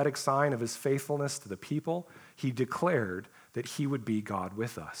prophetic sign of his faithfulness to the people, he declared that he would be God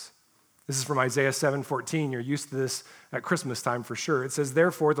with us. This is from Isaiah 7:14. You're used to this at Christmas time for sure. It says,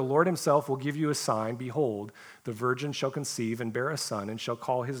 "Therefore the Lord himself will give you a sign. Behold, the virgin shall conceive and bear a son and shall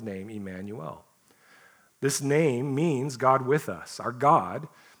call his name Emmanuel." This name means God with us. Our God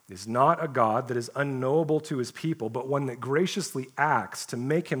is not a God that is unknowable to his people, but one that graciously acts to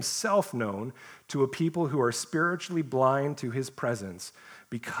make himself known to a people who are spiritually blind to his presence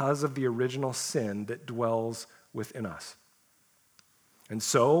because of the original sin that dwells within us. And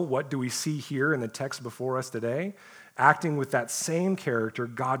so, what do we see here in the text before us today? Acting with that same character,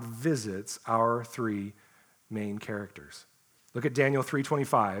 God visits our three main characters. Look at Daniel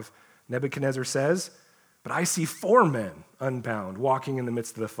 3:25. Nebuchadnezzar says, "But I see 4 men unbound walking in the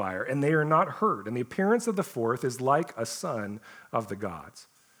midst of the fire, and they are not hurt, and the appearance of the fourth is like a son of the gods."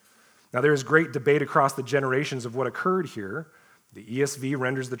 Now, there is great debate across the generations of what occurred here. The ESV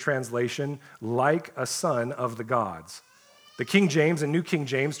renders the translation, "like a son of the gods." The King James and New King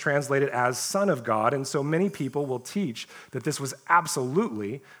James translate it as "son of God," and so many people will teach that this was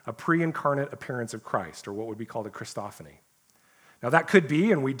absolutely a pre-incarnate appearance of Christ, or what would be called a Christophany. Now, that could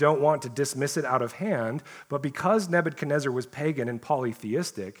be, and we don't want to dismiss it out of hand, but because Nebuchadnezzar was pagan and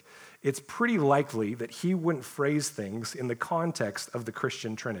polytheistic, it's pretty likely that he wouldn't phrase things in the context of the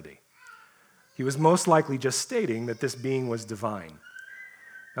Christian Trinity. He was most likely just stating that this being was divine.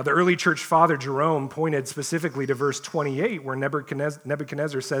 Now, the early church father Jerome pointed specifically to verse 28, where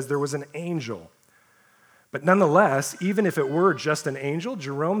Nebuchadnezzar says there was an angel. But nonetheless, even if it were just an angel,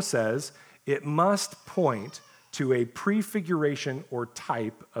 Jerome says it must point to a prefiguration or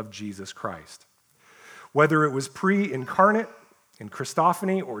type of Jesus Christ. Whether it was pre-incarnate, in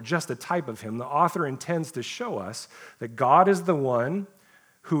Christophany, or just a type of him, the author intends to show us that God is the one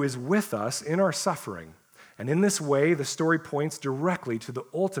who is with us in our suffering. And in this way, the story points directly to the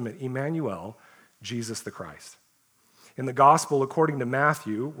ultimate Emmanuel, Jesus the Christ. In the gospel, according to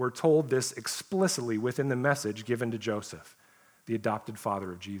Matthew, we're told this explicitly within the message given to Joseph, the adopted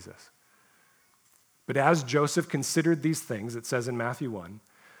father of Jesus. But as Joseph considered these things, it says in Matthew 1,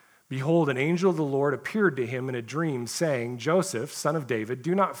 "Behold, an angel of the Lord appeared to him in a dream, saying, 'Joseph, son of David,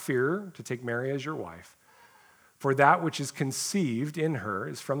 do not fear to take Mary as your wife, for that which is conceived in her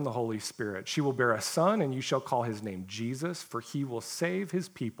is from the Holy Spirit. She will bear a son, and you shall call his name Jesus, for he will save his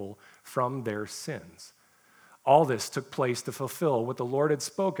people from their sins.' All this took place to fulfill what the Lord had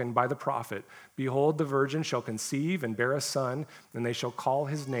spoken by the prophet. 'Behold, the virgin shall conceive and bear a son, and they shall call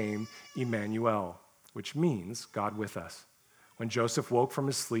his name Emmanuel,' which means God with us. When Joseph woke from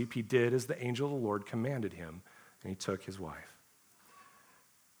his sleep, he did as the angel of the Lord commanded him, and he took his wife."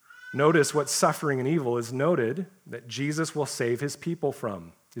 Notice what suffering and evil is noted that Jesus will save his people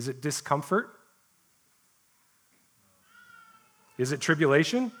from. Is it discomfort? Is it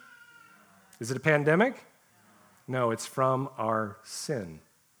tribulation? Is it a pandemic? No, it's from our sin.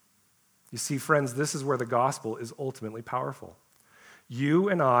 You see, friends, this is where the gospel is ultimately powerful. You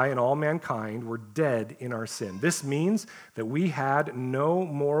and I and all mankind were dead in our sin. This means that we had no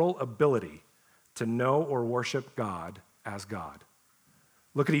moral ability to know or worship God as God.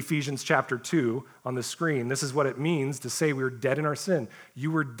 Look at Ephesians chapter 2 on the screen. This is what it means to say we were dead in our sin. "You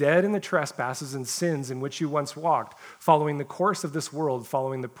were dead in the trespasses and sins in which you once walked, following the course of this world,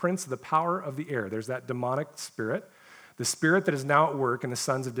 following the prince of the power of the air." There's that demonic spirit, the spirit that is now at work in the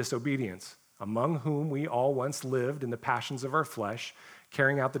sons of disobedience, among whom we all once lived in the passions of our flesh,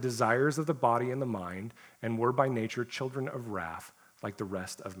 carrying out the desires of the body and the mind, and were by nature children of wrath, like the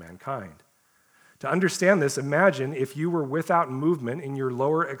rest of mankind. To understand this, imagine if you were without movement in your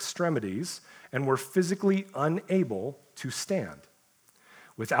lower extremities and were physically unable to stand.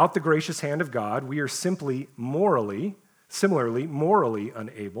 Without the gracious hand of God, we are similarly morally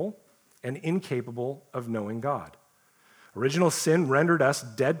unable and incapable of knowing God. Original sin rendered us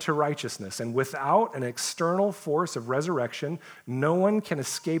dead to righteousness, and without an external force of resurrection, no one can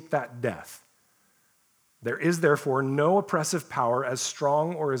escape that death. There is therefore no oppressive power as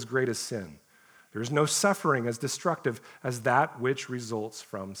strong or as great as sin. There is no suffering as destructive as that which results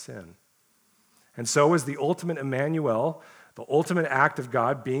from sin. And so, as the ultimate Emmanuel, the ultimate act of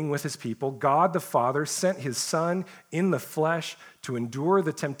God being with his people, God the Father sent his Son in the flesh to endure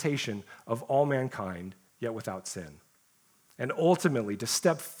the temptation of all mankind, yet without sin. And ultimately, to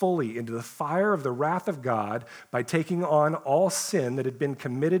step fully into the fire of the wrath of God by taking on all sin that had been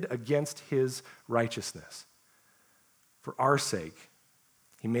committed against his righteousness. For our sake,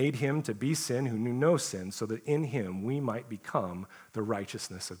 he made him to be sin who knew no sin, so that in him we might become the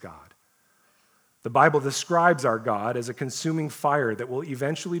righteousness of God. The Bible describes our God as a consuming fire that will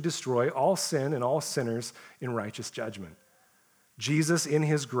eventually destroy all sin and all sinners in righteous judgment. Jesus, in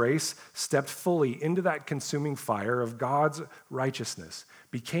his grace, stepped fully into that consuming fire of God's righteousness,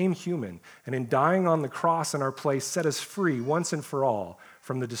 became human, and in dying on the cross in our place, set us free once and for all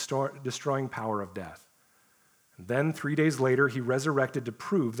from the destroying power of death. And then 3 days later, he resurrected to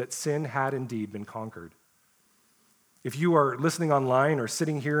prove that sin had indeed been conquered. If you are listening online or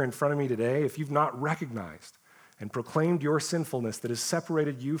sitting here in front of me today, if you've not recognized and proclaimed your sinfulness that has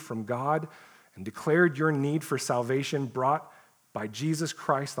separated you from God and declared your need for salvation brought by Jesus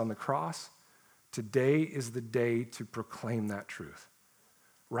Christ on the cross, today is the day to proclaim that truth.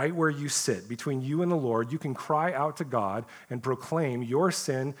 Right where you sit, between you and the Lord, you can cry out to God and proclaim your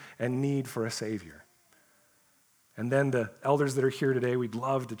sin and need for a Savior. And then the elders that are here today, we'd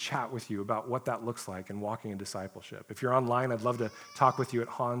love to chat with you about what that looks like in walking in discipleship. If you're online, I'd love to talk with you at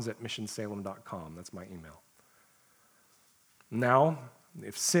hans@missionsalem.com. That's my email. Now,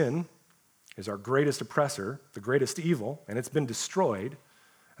 if sin is our greatest oppressor, the greatest evil, and it's been destroyed,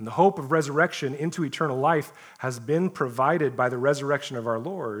 and the hope of resurrection into eternal life has been provided by the resurrection of our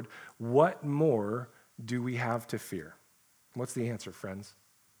Lord, what more do we have to fear? What's the answer, friends?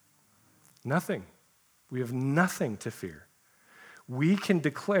 Nothing. We have nothing to fear. We can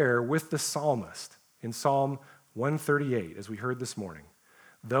declare with the psalmist in Psalm 138, as we heard this morning,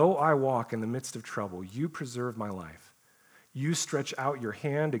 though I walk in the midst of trouble, you preserve my life. You stretch out your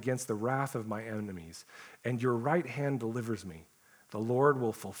hand against the wrath of my enemies, and your right hand delivers me. The Lord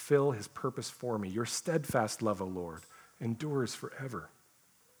will fulfill his purpose for me. Your steadfast love, O Lord, endures forever.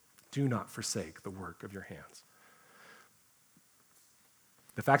 Do not forsake the work of your hands.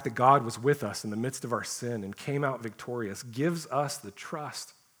 The fact that God was with us in the midst of our sin and came out victorious gives us the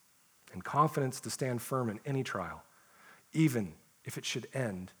trust and confidence to stand firm in any trial, even if it should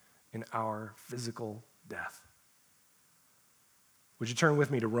end in our physical death. Would you turn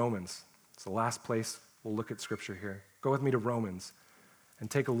with me to Romans? It's the last place we'll look at Scripture here. Go with me to Romans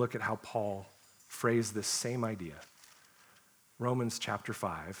and take a look at how Paul phrased this same idea. Romans chapter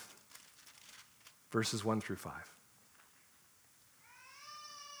 5, verses 1 through 5.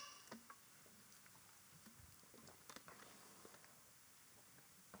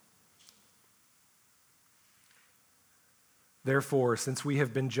 Therefore, since we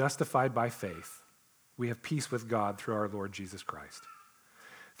have been justified by faith, we have peace with God through our Lord Jesus Christ.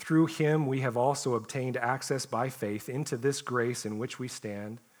 Through him we have also obtained access by faith into this grace in which we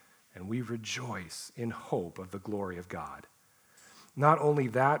stand, and we rejoice in hope of the glory of God. Not only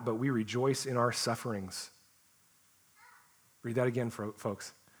that, but we rejoice in our sufferings. Read that again,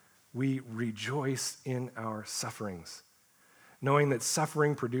 folks. We rejoice in our sufferings, knowing that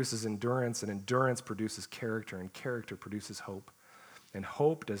suffering produces endurance, and endurance produces character, and character produces hope. And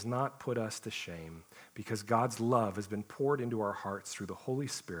hope does not put us to shame, because God's love has been poured into our hearts through the Holy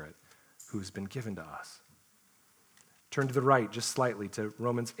Spirit who has been given to us. Turn to the right just slightly to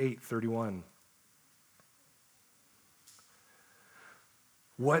Romans 8:31.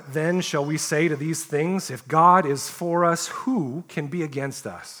 What then shall we say to these things? If God is for us, who can be against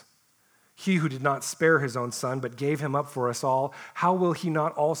us? He who did not spare his own son, but gave him up for us all, how will he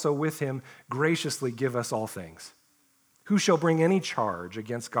not also with him graciously give us all things? Who shall bring any charge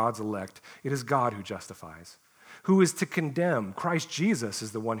against God's elect? It is God who justifies. Who is to condemn? Christ Jesus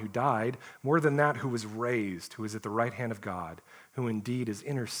is the one who died, more than that, who was raised, who is at the right hand of God, who indeed is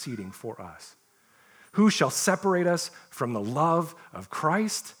interceding for us. Who shall separate us from the love of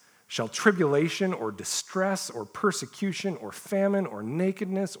Christ? Shall tribulation or distress or persecution or famine or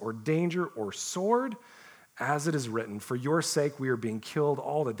nakedness or danger or sword? As it is written, for your sake we are being killed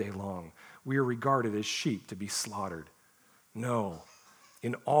all the day long. We are regarded as sheep to be slaughtered. No,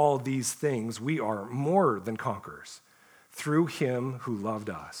 in all these things we are more than conquerors through him who loved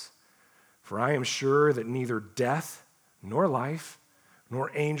us. For I am sure that neither death nor life,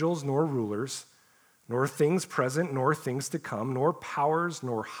 nor angels nor rulers, nor things present nor things to come, nor powers,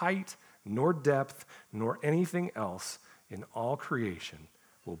 nor height, nor depth, nor anything else in all creation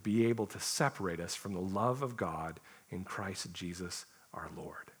will be able to separate us from the love of God in Christ Jesus our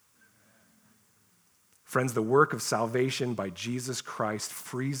Lord. Friends, the work of salvation by Jesus Christ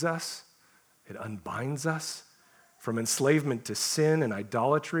frees us, it unbinds us from enslavement to sin and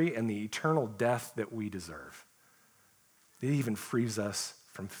idolatry and the eternal death that we deserve. It even frees us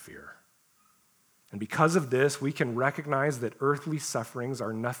from fear. And because of this, we can recognize that earthly sufferings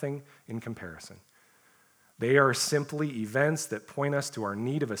are nothing in comparison. They are simply events that point us to our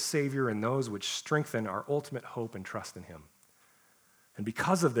need of a Savior and those which strengthen our ultimate hope and trust in him. And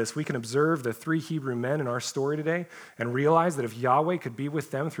because of this, we can observe the three Hebrew men in our story today and realize that if Yahweh could be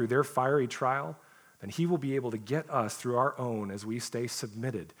with them through their fiery trial, then he will be able to get us through our own as we stay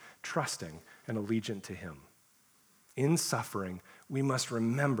submitted, trusting, and allegiant to him. In suffering, we must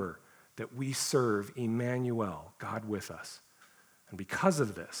remember that we serve Emmanuel, God with us. And because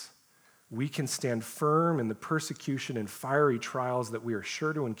of this, we can stand firm in the persecution and fiery trials that we are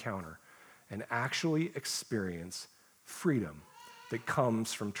sure to encounter and actually experience freedom that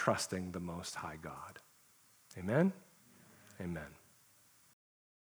comes from trusting the Most High God. Amen? Amen.